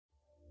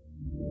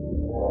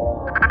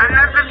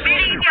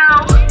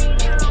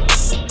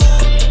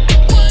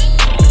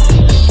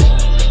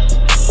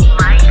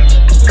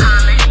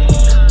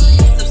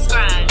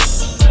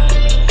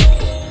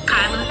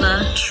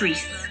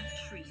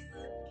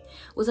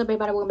up,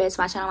 everybody? Welcome back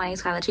to my channel. My name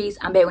is Kyla Cheese.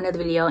 I'm back with another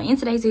video. In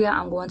today's video,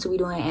 I'm going to be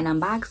doing an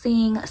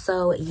unboxing.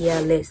 So yeah,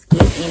 let's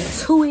get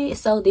into it.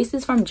 So this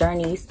is from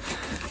Journeys.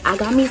 I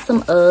got me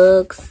some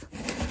Uggs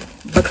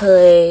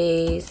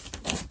because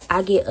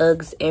I get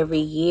Uggs every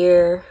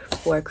year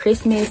for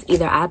Christmas.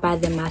 Either I buy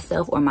them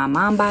myself or my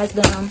mom buys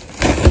them.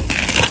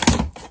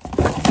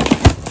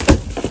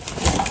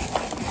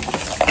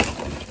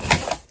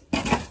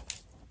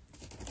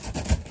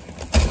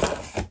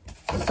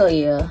 So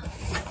yeah.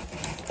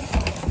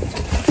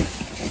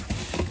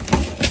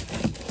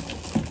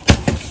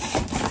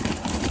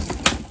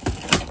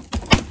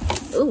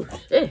 Oh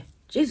shit,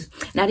 Jesus.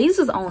 Now these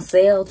is on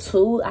sale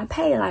too. I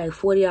paid like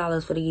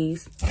 $40 for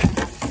these.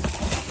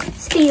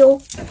 Still.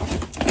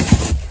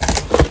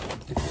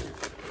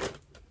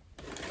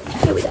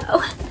 Here we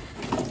go.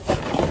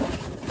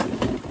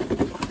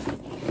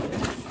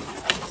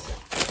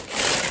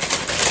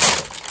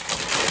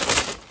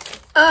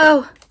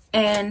 Oh,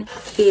 and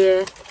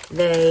here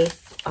they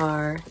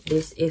are.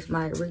 This is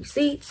my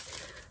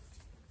receipts.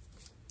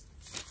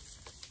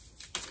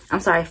 I'm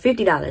sorry,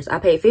 $50. I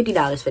paid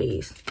 $50 for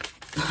these.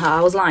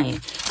 I was lying.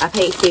 I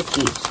paid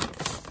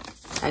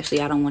 $50.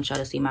 Actually, I don't want y'all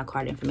to see my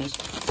card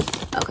information.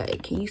 Okay,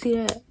 can you see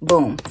that?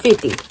 Boom,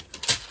 $50.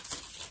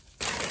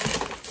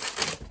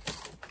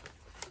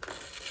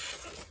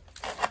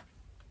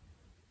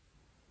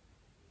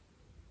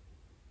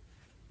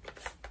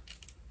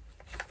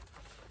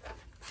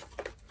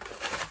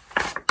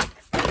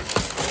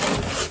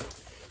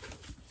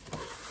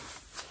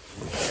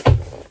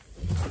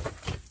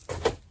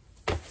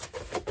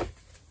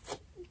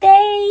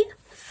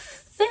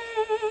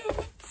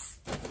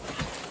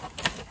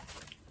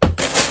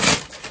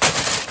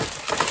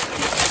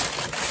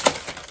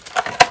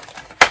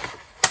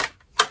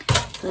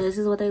 So this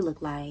is what they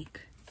look like.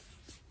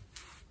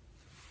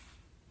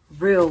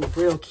 Real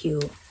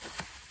cute.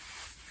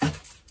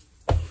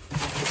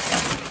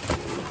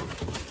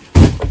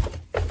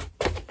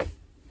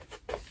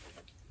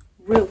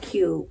 Real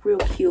cute.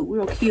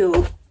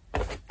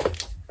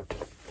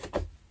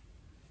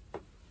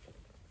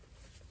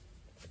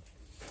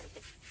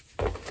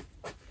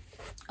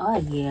 Oh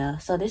yeah,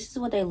 so this is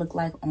what they look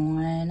like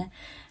on.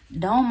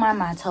 Don't mind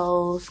my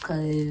toes,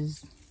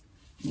 cause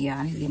yeah,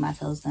 I need to get my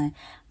toes done.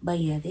 But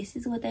yeah, this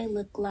is what they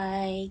look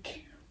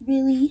like.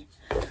 Really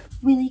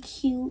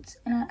cute,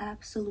 and I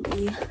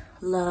absolutely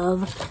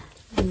love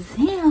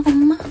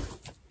them.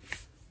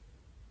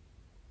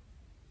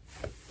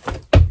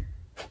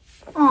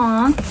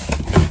 Aw,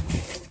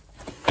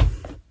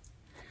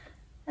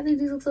 I think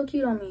these look so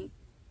cute on me.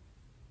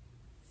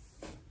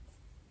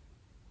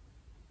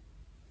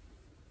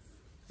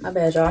 My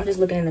bad, y'all. I'm just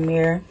looking in the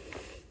mirror.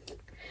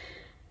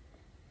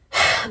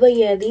 But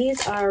yeah,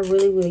 these are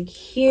really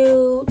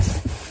cute.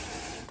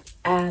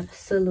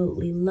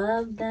 Absolutely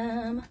love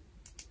them.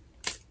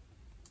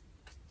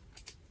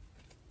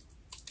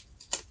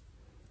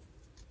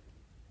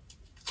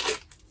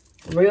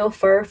 Real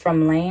fur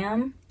from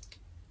lamb.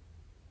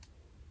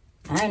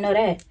 I didn't know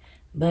that,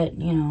 but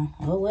you know,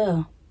 oh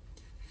well.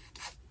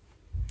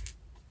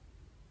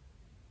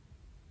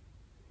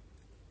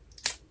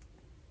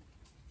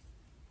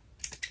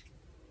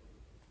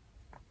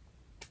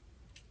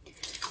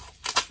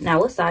 Now,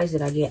 what size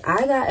did I get?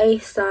 I got a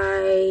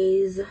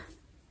size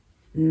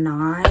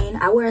 9.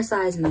 I wear a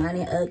size 9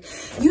 in Ugg.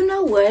 You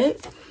know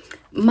what?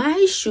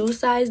 My shoe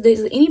size, does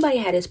anybody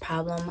have this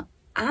problem?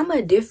 I'm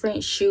a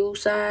different shoe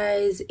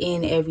size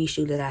in every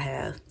shoe that I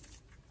have.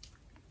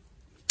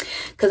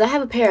 Because I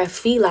have a pair of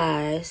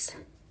Filis.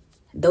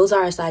 Those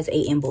are a size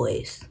 8 in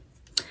boys.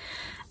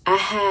 I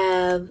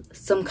have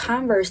some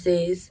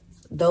Converses.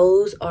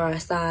 Those are a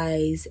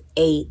size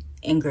 8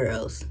 in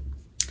girls.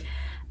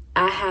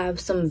 I have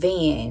some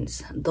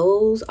Vans.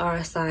 Those are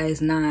a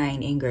size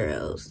 9 in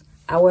girls.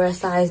 I wear a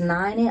size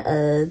 9 in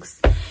Uggs.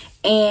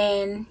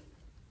 And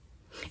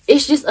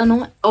it's just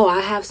annoying. Oh, I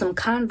have some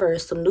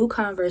Converse, some new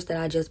Converse that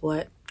I just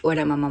bought, or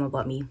that my mama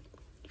bought me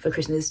for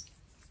Christmas.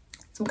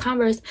 Some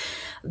Converse.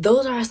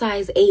 Those are a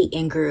size 8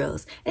 in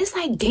girls. It's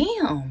like,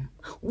 damn,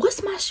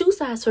 what's my shoe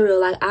size for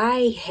real? Like,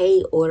 I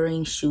hate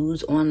ordering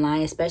shoes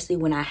online, especially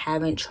when I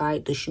haven't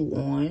tried the shoe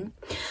on.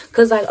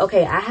 Because, like,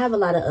 okay, I have a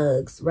lot of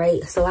Uggs,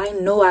 right? So I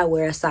know I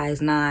wear a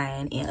size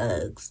 9 in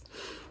Uggs.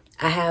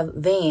 I have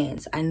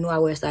Vans. I know I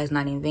wear a size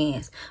 9 in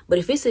Vans. But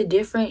if it's a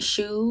different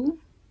shoe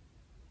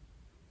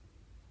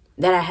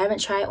that I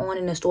haven't tried on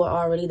in the store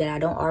already, that I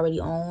don't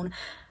already own,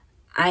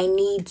 I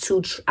need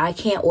to, I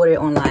can't order it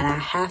online. I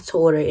have to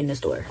order it in the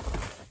store.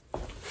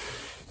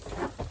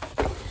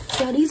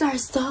 So these are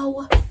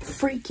so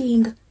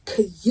freaking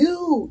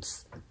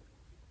cute.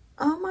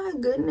 Oh my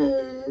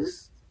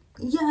goodness.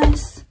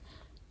 Yes.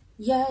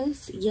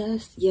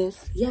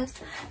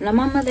 Now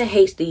my mother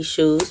hates these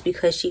shoes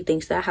because she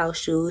thinks they're house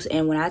shoes.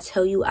 And when I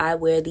tell you I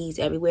wear these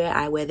everywhere,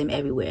 I wear them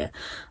everywhere.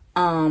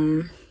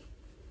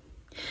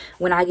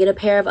 When I get a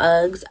pair of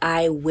Uggs,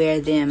 I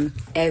wear them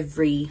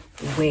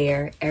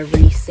everywhere,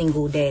 every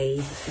single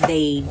day.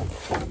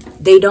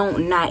 They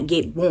don't not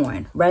get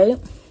worn, right?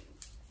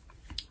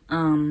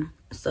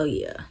 So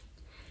yeah.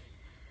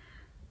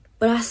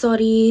 But I saw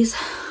these,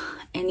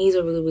 and these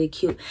are really, really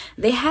cute.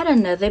 They had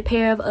another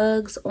pair of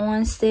Uggs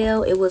on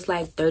sale. It was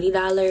like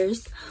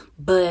 $30,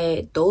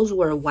 but those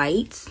were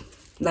white.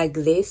 Like,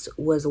 this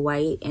was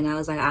white, and I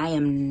was like, I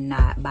am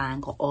not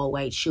buying an all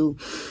white shoe.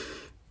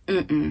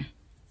 My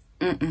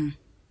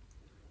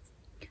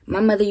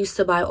mother used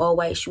to buy all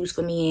white shoes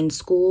for me in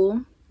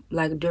school.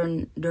 Like,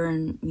 during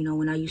you know,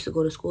 when I used to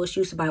go to school,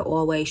 she used to buy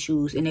all white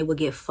shoes, and they would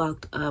get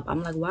fucked up.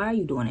 I'm like, why are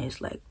you doing this?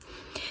 Like,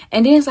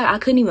 and then it's like I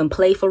couldn't even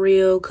play for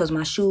real because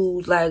my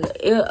shoes, like,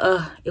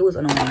 it was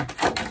annoying.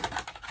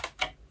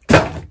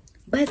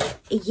 But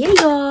yeah,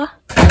 y'all.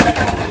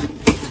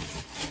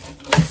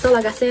 So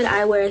like I said,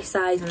 I wear a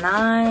size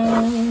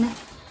 9.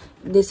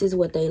 This is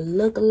what they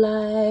look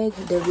like.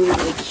 They're really,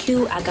 really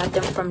cute. I got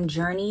them from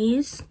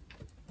Journeys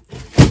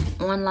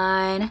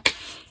online,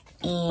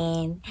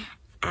 and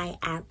I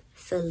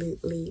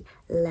absolutely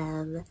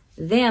love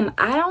them.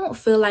 I don't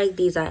feel like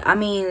these are, I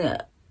mean,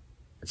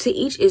 to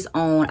each his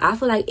own. I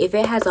feel like if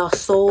it has a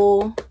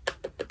sole,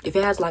 if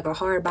it has like a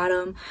hard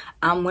bottom,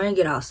 I'm wearing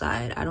it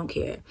outside. I don't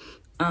care.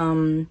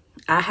 I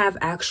have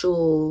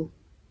actual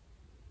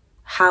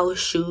house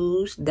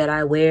shoes that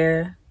I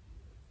wear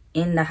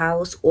in the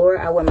house, or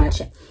I wear my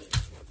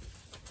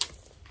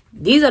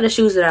these are the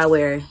shoes that I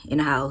wear in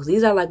the house.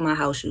 These are like my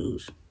house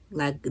shoes.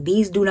 Like,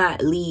 these do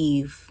not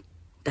leave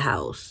the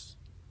house.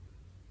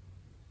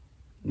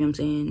 You know what I'm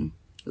saying?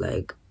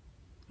 Like,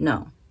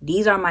 no.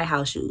 These are my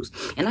house shoes.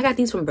 And I got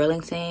these from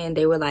Burlington.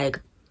 They were like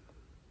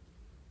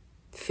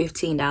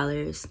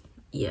 $15.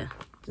 Yeah.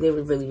 They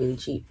were really, really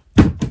cheap.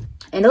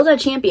 And those are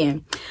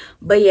Champion.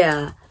 But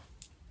yeah.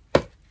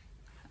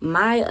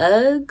 My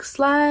Ugg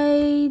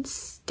slides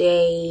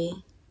stay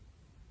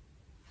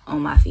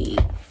on my feet.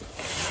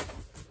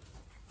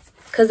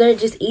 Because they're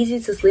just easy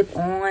to slip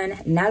on.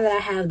 Now that I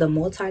have the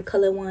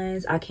multicolored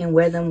ones, I can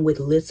wear them with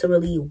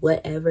literally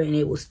whatever, and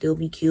it will still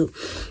be cute.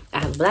 I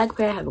have a black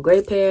pair. I have a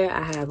gray pair.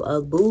 I have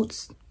Ugg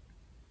boots.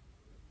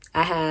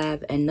 I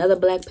have another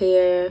black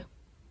pair.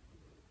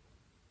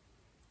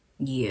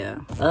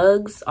 Yeah.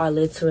 Uggs are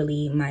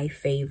literally my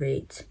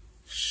favorite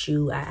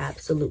shoe. I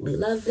absolutely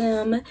love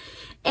them.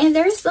 And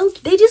they just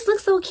look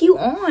so cute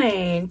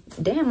on.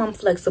 Damn, I'm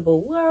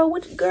flexible.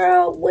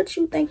 Girl, what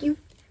you think you...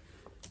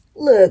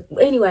 Look,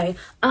 anyway,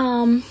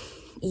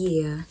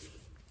 yeah,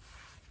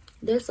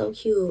 they're so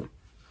cute.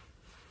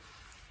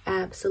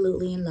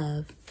 Absolutely in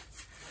love.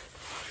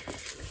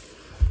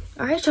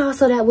 All right, y'all,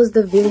 so that was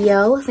the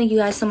video. Thank you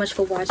guys so much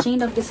for watching.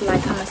 Don't forget to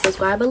like, comment,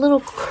 subscribe. A little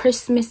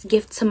Christmas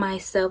gift to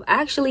myself.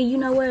 Actually, you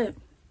know what?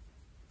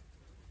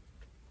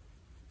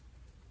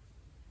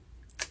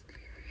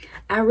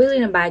 I really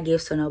didn't buy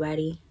gifts for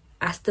nobody.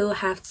 I still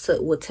have to,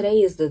 well,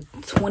 today is the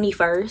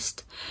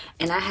 21st,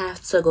 and I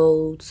have to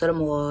go to the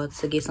mall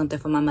to get something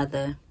for my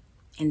mother,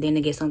 and then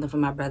to get something for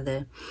my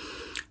brother,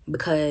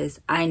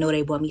 because I know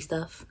they bought me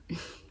stuff,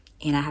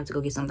 and I have to go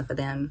get something for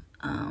them.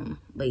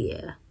 But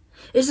yeah,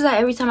 it's just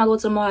like every time I go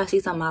to the mall, I see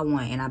something I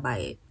want, and I buy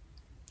it.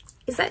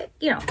 It's like,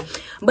 you know,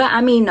 but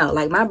I mean, no,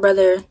 like my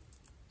brother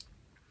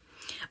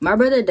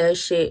does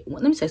shit.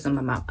 Well, let me say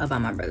something about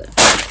my brother.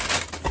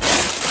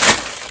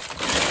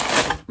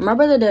 My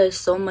brother does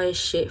so much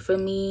shit for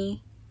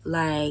me,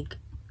 like,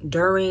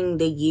 during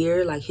the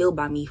year. Like, he'll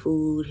buy me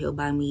food. He'll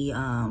buy me,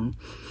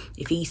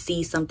 if he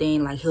sees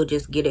something, like, he'll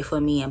just get it for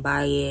me and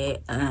buy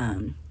it.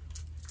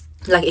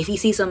 Like, if he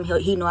sees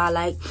something he know I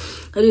like,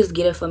 he'll just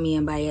get it for me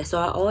and buy it. So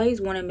I always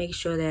want to make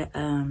sure that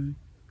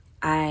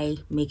I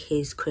make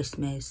his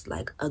Christmas,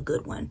 like, a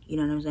good one. You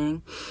know what I'm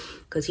saying?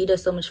 Because he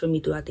does so much for me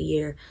throughout the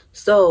year.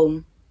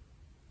 So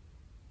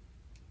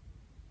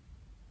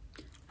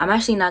I'm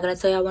actually not going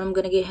to tell y'all what I'm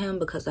going to get him,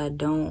 because I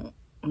don't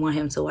want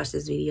him to watch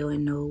this video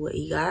and know what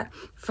he got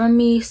from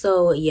me.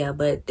 So yeah,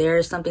 but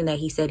there's something that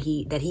he said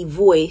that he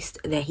voiced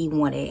that he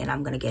wanted, and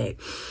I'm going to get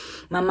it.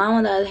 My mom,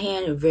 on the other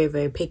hand, very,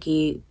 very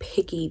picky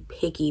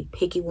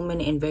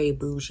woman, and very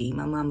bougie.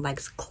 My mom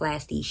likes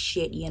classy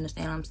shit. You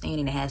understand what I'm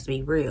saying? And it has to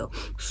be real.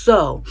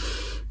 So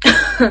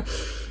my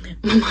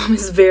mom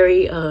is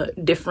very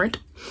different.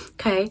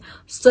 Okay.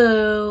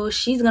 So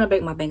she's going to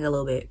break my bank a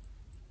little bit.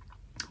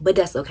 But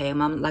that's okay.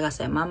 Mom, like I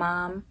said, my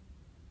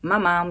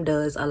mom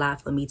does a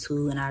lot for me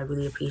too, and I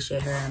really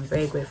appreciate her. I'm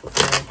very grateful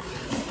for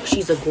her.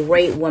 She's a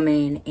great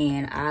woman,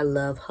 and I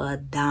love her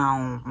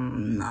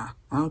down.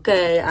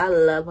 Okay, I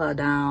love her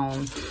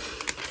down.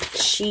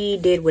 She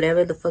did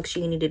whatever the fuck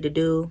she needed to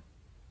do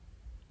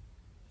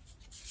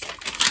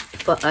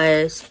for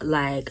us.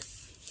 Like,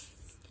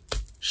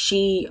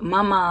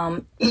 my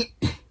mom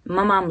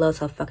loves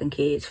her fucking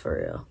kids for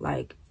real.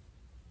 Like,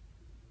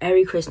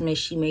 every Christmas,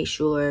 she made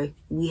sure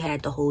we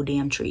had the whole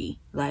damn tree.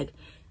 Like,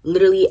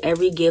 literally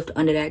every gift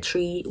under that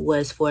tree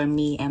was for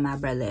me and my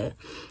brother.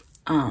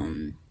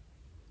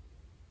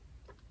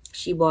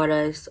 She bought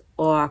us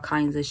all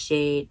kinds of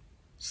shit.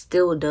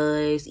 Still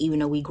does, even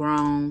though we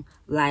grown.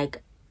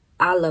 Like,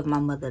 I love my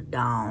mother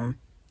down.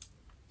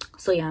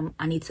 So yeah,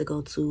 I need to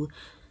go to...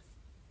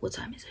 What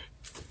time is it?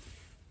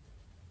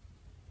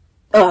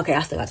 Oh, okay,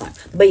 I still got time.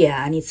 But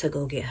yeah, I need to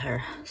go get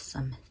her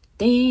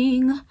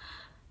something.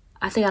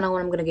 I think I know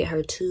what I'm gonna get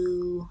her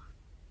too.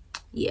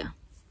 Yeah.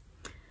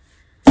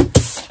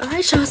 All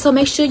right, y'all. So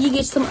make sure you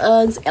get some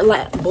Uggs.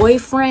 Like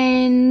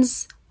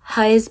boyfriends,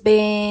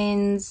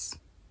 husbands,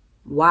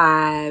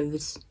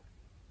 wives,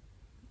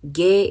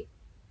 get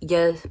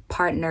your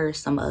partner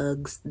some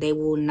Uggs. They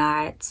will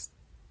not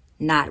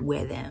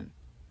wear them.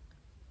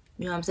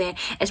 You know what I'm saying?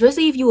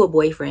 Especially if you're a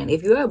boyfriend.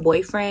 If you're a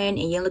boyfriend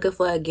and you're looking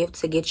for a gift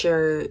to get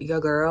your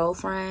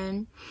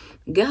girlfriend,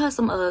 get her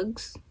some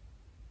Uggs.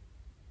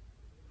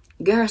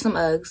 Get her some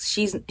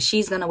Uggs.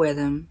 She's gonna wear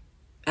them.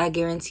 I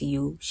guarantee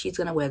you, she's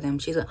gonna wear them.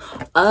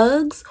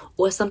 Uggs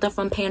or something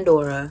from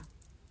Pandora.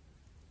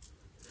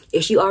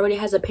 If she already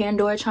has a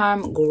Pandora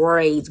charm,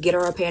 great. Get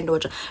her a Pandora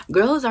charm.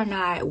 Girls are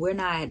not. We're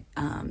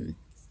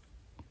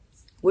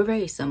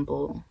very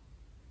simple.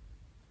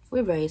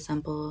 We're very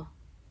simple,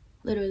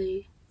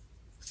 literally.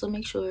 So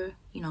make sure,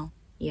 you know,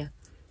 yeah.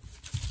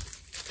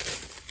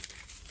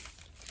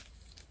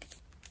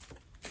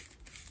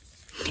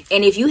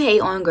 And if you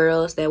hate on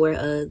girls that wear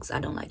Uggs, I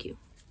don't like you.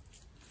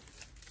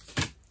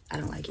 I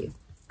don't like you.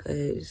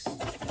 Because...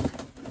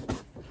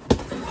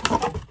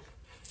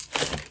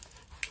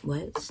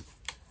 what?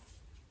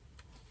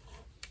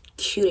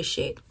 Cute as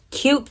shit.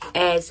 Cute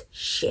as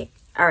shit.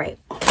 All right.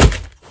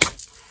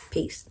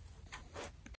 Peace.